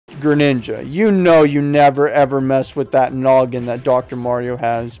Greninja, you know you never ever mess with that noggin that Dr. Mario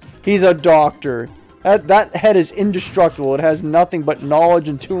has. He's a doctor. That head is indestructible. It has nothing but knowledge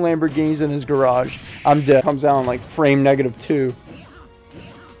and 2 Lamborghinis in his garage. I'm dead. Comes out in like frame -2.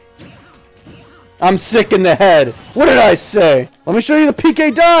 I'm sick in the head. What did I say? Let me show you the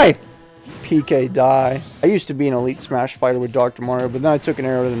PK die. PK die. I used to be an Elite Smash fighter with Dr. Mario, but then I took an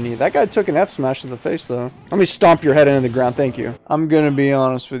arrow to the knee. That guy took an F smash to the face, though. Let me stomp your head into the ground. Thank you. I'm gonna be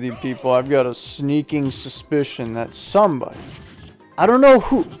honest with you people. I've got a sneaking suspicion that somebody, I don't know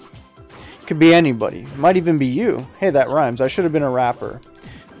who, could be anybody. Might even be you. Hey, that rhymes. I should have been a rapper.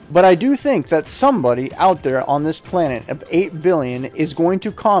 But I do think that somebody out there on this planet of 8 billion is going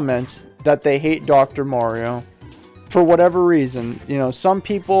to comment that they hate Dr. Mario. For whatever reason. You know, some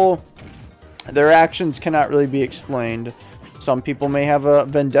people, their actions cannot really be explained. Some people may have a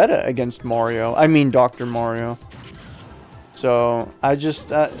vendetta against Mario. I mean Dr. Mario. So, I just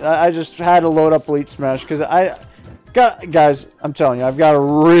had to load up Elite Smash because guys, I'm telling you, I've got a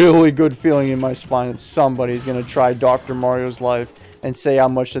really good feeling in my spine that somebody's going to try Dr. Mario's life and say how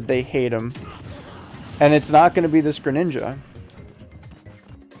much that they hate him. And it's not going to be this Greninja.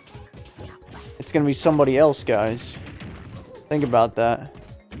 It's going to be somebody else, guys. Think about that.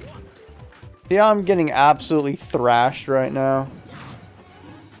 See how I'm getting absolutely thrashed right now?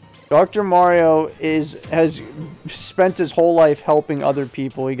 Dr. Mario has spent his whole life helping other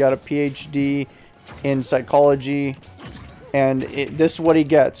people. He got a PhD in psychology, and this is what he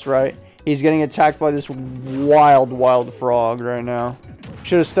gets, right? He's getting attacked by this wild frog right now.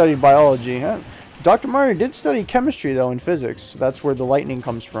 Should have studied biology. Huh? Dr. Mario did study chemistry, though, in physics. That's where the lightning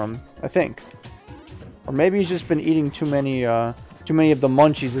comes from, I think. Or maybe he's just been eating too many of the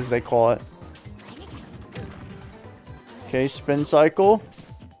munchies, as they call it. Okay, spin cycle.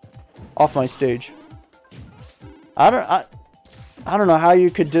 Off my stage. I don't know how you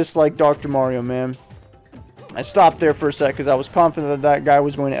could dislike Dr. Mario, man. I stopped there for a sec because I was confident that that guy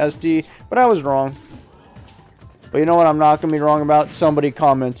was going to SD, but I was wrong. But you know what I'm not going to be wrong about? Somebody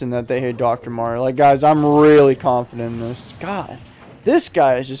commenting that they hate Dr. Mario. Like, guys, I'm really confident in this. God, this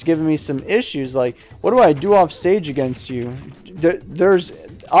guy is just giving me some issues. Like, what do I do off stage against you? There's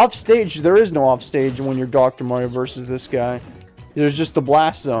off stage. There is no off stage when you're Dr. Mario versus this guy. There's just the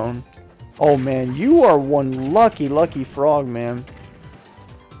blast zone. Oh, man, you are one lucky frog, man.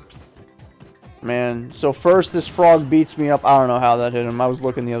 Man, so first this frog beats me up. I don't know how that hit him. I was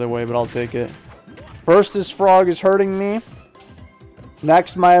looking the other way, but I'll take it. First this frog is hurting me.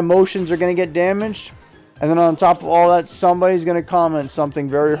 Next, my emotions are going to get damaged. And then on top of all that, somebody's going to comment something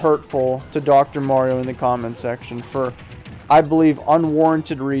very hurtful to Dr. Mario in the comment section for, I believe,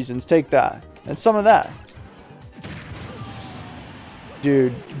 unwarranted reasons. Take that. And some of that.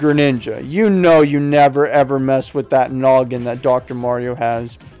 Dude, Greninja, you know you never ever mess with that noggin that Dr. Mario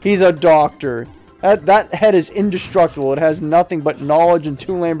has. He's a doctor. That head is indestructible. It has nothing but knowledge and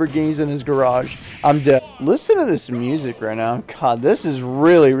 2 Lamborghinis in his garage. I'm dead. Listen to this music right now. God, this is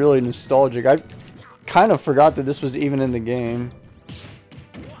really nostalgic. I kind of forgot that this was even in the game.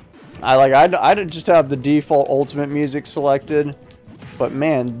 I just have the default ultimate music selected. But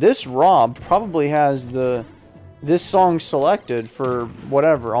man, this ROM probably has this song selected for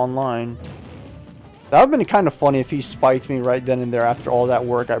whatever online. That would have been kind of funny if he spiked me right then and there after all that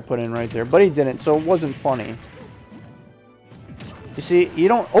work I put in right there. But he didn't, so it wasn't funny. You see, you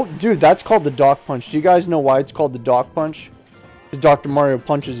don't... Oh, dude, that's called the Doc Punch. Do you guys know why it's called the Doc Punch? Because Dr. Mario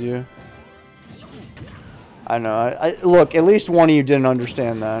punches you. I know. Look, at least one of you didn't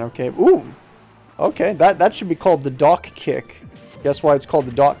understand that, okay? Ooh! Okay, that should be called the Doc Kick. Guess why it's called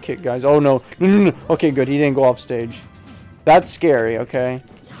the Doc Kick, guys? Oh, no. No. Okay, good. He didn't go off stage. That's scary, okay?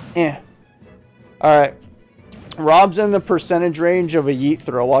 Alright. Rob's in the percentage range of a yeet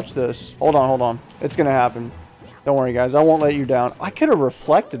throw. Watch this. Hold on. It's gonna happen. Don't worry, guys. I won't let you down. I could have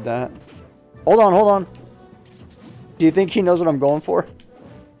reflected that. Hold on. Do you think he knows what I'm going for?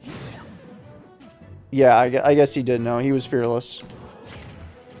 Yeah, I guess he did know. He was fearless.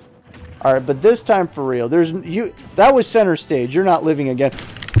 Alright, but this time for real. That was center stage. You're not living again.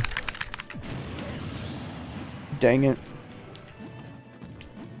 Dang it.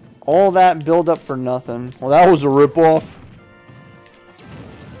 All that build up for nothing. Well, that was a ripoff.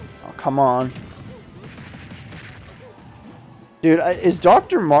 Oh, come on. Dude, is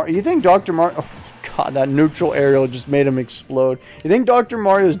Dr. Mario... You think Dr. Mario... Oh, God, that neutral aerial just made him explode. You think Dr.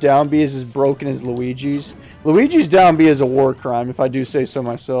 Mario's down B is as broken as Luigi's? Luigi's down B is a war crime, if I do say so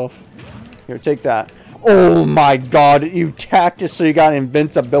myself. Here, take that. Oh my God, you tacked it so you got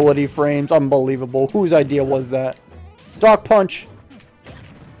invincibility frames. Unbelievable. Whose idea was that? Doc Punch.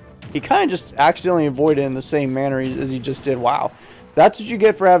 He kind of just accidentally avoided it in the same manner as he just did. Wow. That's what you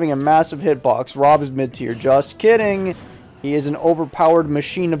get for having a massive hitbox. Rob is mid-tier. Just kidding. He is an overpowered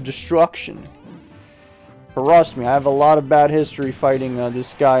machine of destruction. Trust me, I have a lot of bad history fighting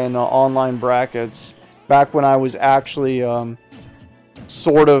this guy in online brackets. Back when I was actually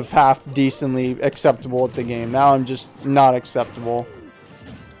sort of half decently acceptable at the game. Now I'm just not acceptable.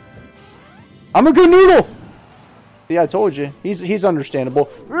 I'm a good noodle! Yeah, I told you. He's understandable.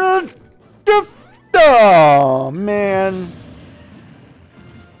 Oh, man.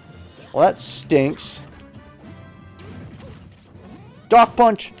 Well, that stinks. Dock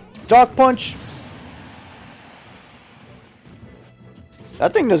punch! Dock punch!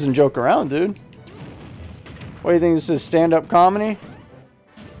 That thing doesn't joke around, dude. What do you think this is? Stand-up comedy?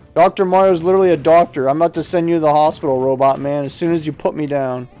 Dr. Mario's literally a doctor. I'm about to send you to the hospital, robot man, as soon as you put me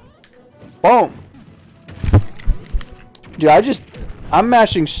down. Boom! Dude, I'm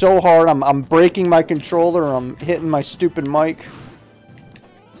mashing so hard. I'm breaking my controller. I'm hitting my stupid mic.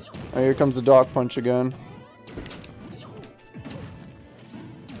 Oh, here comes the dock punch again.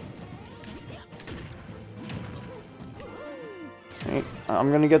 Hey,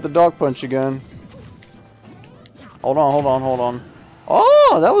 I'm gonna get the dock punch again. Hold on, hold on, hold on.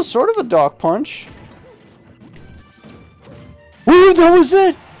 Oh, that was sort of a dock punch. Ooh, that was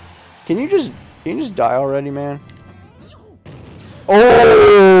it! Can you just die already, man?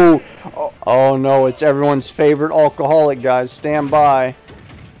 Oh! Oh no, it's everyone's favorite alcoholic, guys. Stand by.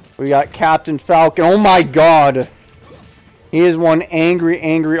 We got Captain Falcon. Oh my god! He is one angry,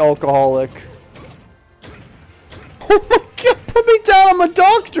 angry alcoholic. Oh my god, put me down! I'm a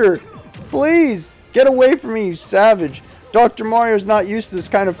doctor! Please, get away from me, you savage. Dr. Mario's not used to this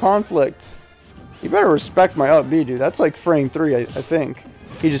kind of conflict. You better respect my up B, dude. That's like frame 3, I think.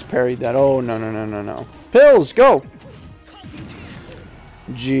 He just parried that. Oh, no, no, no, no, no. Pills, go!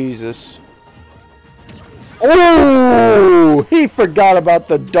 Jesus. Oh! He forgot about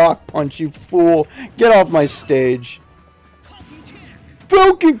the dock punch, you fool. Get off my stage.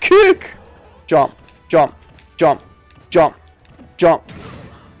 Falcon kick! Jump, jump, jump, jump, jump.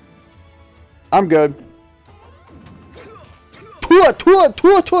 I'm good. Tua, tua,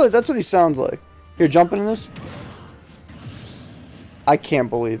 tua, tua. That's what he sounds like. Here, jumping in this. I can't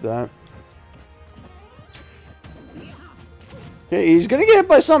believe that. Okay, he's gonna get hit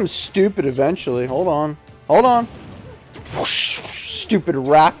by something stupid eventually. Hold on. Hold on. Stupid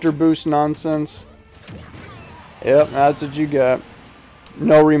raptor boost nonsense. Yep, that's what you got.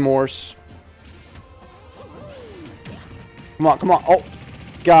 No remorse. Come on, come on. Oh,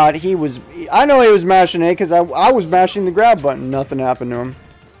 God, he was... I know he was mashing A because I was mashing the grab button. Nothing happened to him.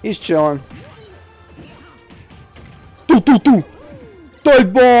 He's chilling. Do.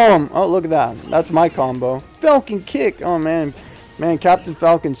 Dive bomb! Oh, look at that. That's my combo. Falcon kick. Oh, man. Man, Captain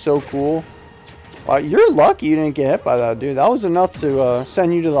Falcon's so cool. Wow, you're lucky you didn't get hit by that, dude. That was enough to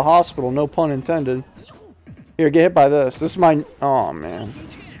send you to the hospital. No pun intended. Here, get hit by this. This is my... Oh, man.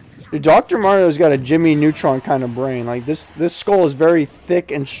 Dude, Dr. Mario's got a Jimmy Neutron kind of brain. Like, this skull is very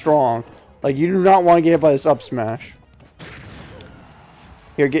thick and strong. Like, you do not want to get hit by this up smash.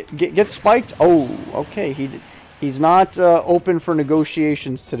 Here, get spiked. Oh, okay. He's not open for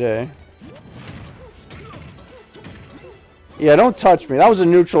negotiations today. Yeah, don't touch me. That was a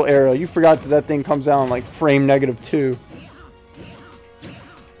neutral arrow. You forgot that thing comes out on, like, frame -2.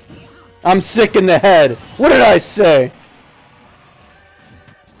 I'm sick in the head. What did I say?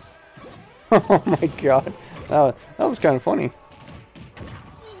 Oh my god. That was kind of funny.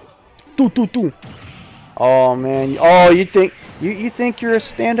 Do. Oh, man. Oh, you think you're a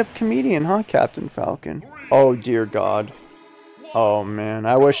stand-up comedian, huh, Captain Falcon? Oh, dear God. Oh, man.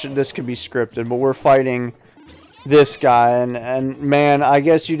 I wish this could be scripted, but we're fighting this guy. And man, I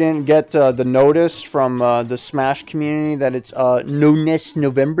guess you didn't get the notice from the Smash community that it's No-Ness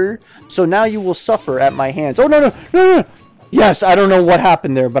November. So now you will suffer at my hands. Oh, no. Yes, I don't know what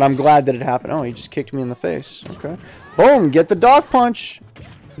happened there, but I'm glad that it happened. Oh, he just kicked me in the face. Okay. Boom, get the dock punch.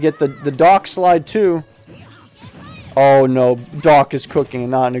 Get the dock slide, too. Oh, no. Doc is cooking,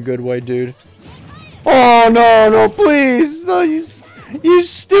 not in a good way, dude. Oh, no, please. No, you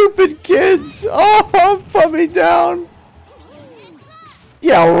stupid kids. Oh, put me down.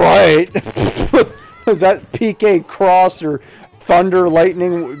 Yeah, right. That PK cross or thunder,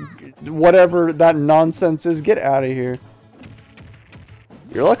 lightning, whatever that nonsense is. Get out of here.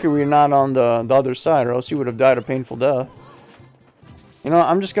 You're lucky we're not on the other side, or else you would have died a painful death. You know,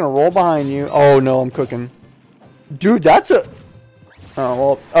 I'm just going to roll behind you. Oh, no, I'm cooking. Dude, that's a... Oh,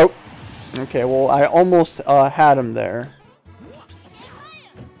 well... Oh. Okay, well, I almost had him there.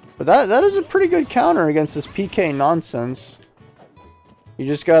 But that is a pretty good counter against this PK nonsense. You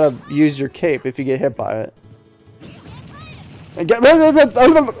just gotta use your cape if you get hit by it.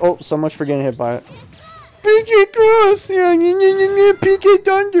 Oh, so much for getting hit by it. PK Cross! Yeah, PK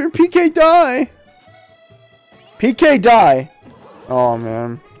Thunder! PK Die! PK Die! Oh,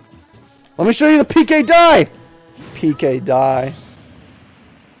 man. Let me show you the PK Die! PK Die.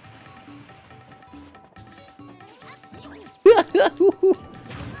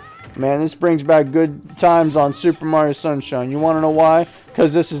 Man, this brings back good times on Super Mario Sunshine. You want to know why?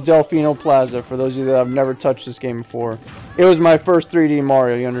 Because this is Delfino Plaza, for those of you that have never touched this game before. It was my first 3D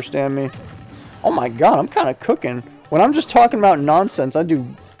Mario, you understand me? Oh my god, I'm kind of cooking. When I'm just talking about nonsense, I do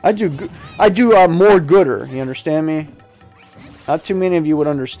more gooder, you understand me? Not too many of you would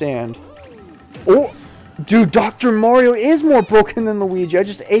understand. Oh, dude, Dr. Mario is more broken than Luigi. I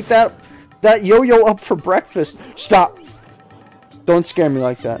just ate that yo-yo up for breakfast. Stop. Don't scare me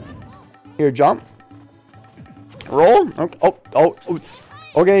like that. Here, jump. Roll. Okay. Oh.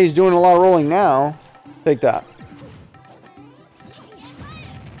 Okay, he's doing a lot of rolling now. Take that.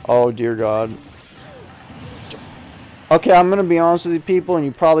 Oh, dear God. Okay, I'm going to be honest with you people, and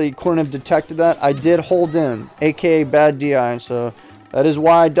you probably couldn't have detected that. I did hold in, aka bad DI, so that is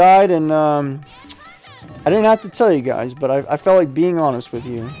why I died, and I didn't have to tell you guys, but I felt like being honest with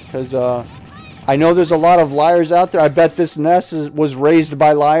you, because I know there's a lot of liars out there. I bet this nest was raised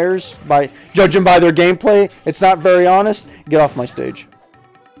by liars, judging by their gameplay. It's not very honest. Get off my stage.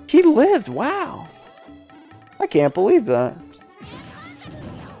 He lived, wow. I can't believe that.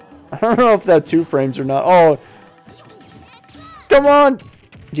 I don't know if that 2 frames or not. Oh, come on!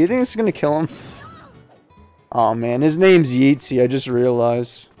 Do you think this is gonna kill him? Oh man, his name's Yeetsy, I just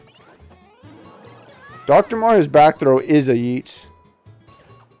realized. Dr. Mario's back throw is a Yeet.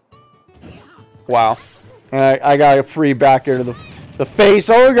 Wow. And I got a free back air to the face.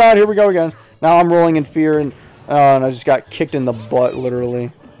 Oh god, here we go again. Now I'm rolling in fear and I just got kicked in the butt,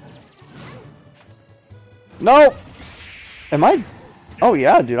 literally. No! Am I? Oh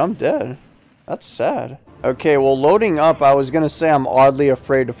yeah, dude, I'm dead. That's sad. Okay, well, loading up, I was going to say I'm oddly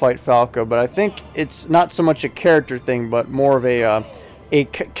afraid to fight Falco, but I think it's not so much a character thing, but more of a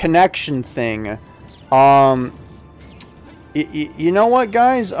connection thing. You know what,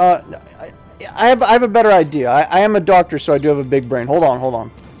 guys? I have a better idea. I am a doctor, so I do have a big brain. Hold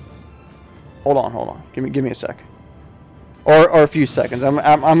on. Give me a sec. Or a few seconds. I'm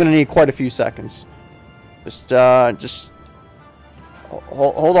going to need quite a few seconds. Just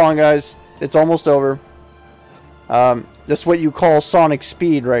hold on, guys. It's almost over. That's what you call Sonic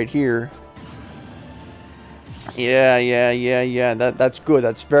speed right here. Yeah. That's good.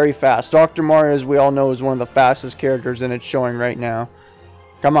 That's very fast. Dr. Mario, as we all know, is one of the fastest characters, and it's showing right now.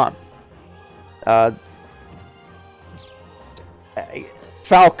 Come on.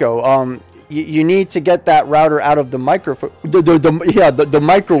 Falco, you need to get that router out of the the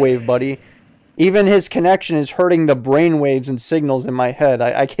microwave, buddy. Even his connection is hurting the brainwaves and signals in my head.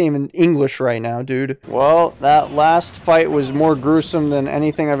 I can't even English right now, dude. Well, that last fight was more gruesome than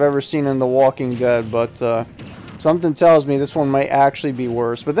anything I've ever seen in The Walking Dead, but something tells me this one might actually be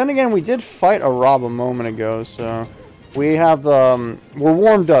worse. But then again, we did fight a Rob a moment ago, so we have, we're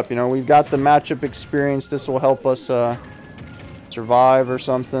warmed up, you know. We've got the matchup experience. This will help us survive or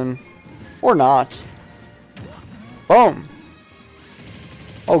something. Or not. Boom.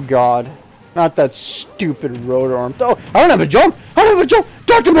 Oh, God. Not that stupid rotor arm. Oh, I don't have a jump!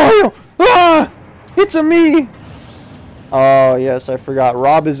 Dr. Mario! Ah! It's a me! Oh, yes, I forgot.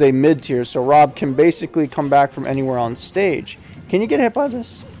 Rob is a mid-tier, so Rob can basically come back from anywhere on stage. Can you get hit by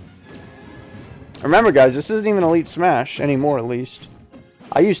this? Remember, guys, this isn't even Elite Smash anymore, at least.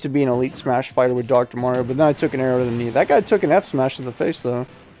 I used to be an Elite Smash fighter with Dr. Mario, but then I took an arrow to the knee. That guy took an F smash to the face, though.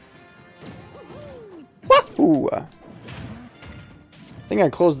 Wahoo! I think I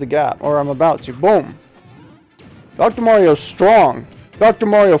closed the gap, or I'm about to. Boom! Dr. Mario's strong. Dr.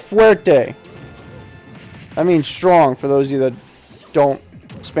 Mario Fuerte. That means strong for those of you that don't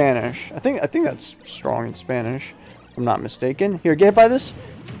Spanish. I think that's strong in Spanish, if I'm not mistaken. Here, get hit by this.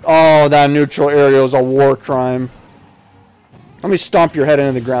 Oh, that neutral aerial is a war crime. Let me stomp your head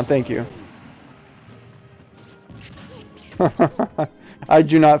into the ground. Thank you. I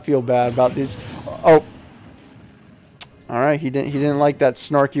do not feel bad about these. Oh. Alright, he didn't like that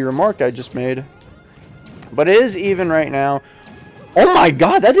snarky remark I just made. But it is even right now. Oh my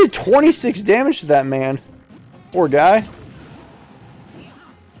god, that did 26 damage to that man. Poor guy.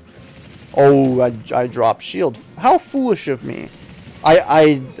 Oh, I dropped shield. How foolish of me.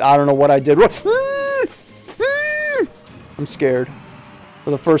 I don't know what I did. I'm scared.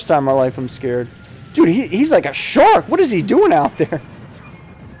 For the first time in my life, I'm scared. Dude, he's like a shark. What is he doing out there?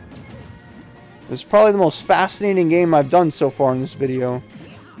 This is probably the most fascinating game I've done so far in this video.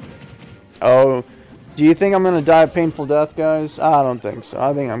 Oh, Do you think I'm gonna die a painful death, guys? I don't think so.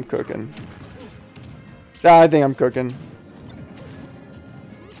 I think I'm cooking. I think I'm cooking.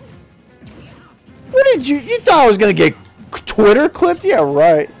 What did you... You thought I was gonna get Twitter clipped? Yeah,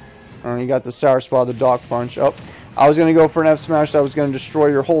 right. Oh, you got the sour spot, the Doc Punch. Oh, I was gonna go for an F smash that was gonna destroy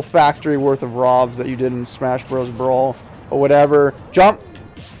your whole factory worth of Robs that you did in Smash Bros. Brawl. Or whatever. Jump!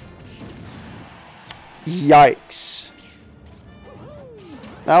 Yikes.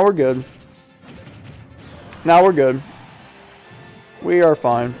 Now we're good. Now we're good. We are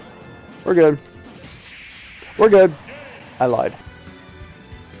fine. We're good. We're good. I lied.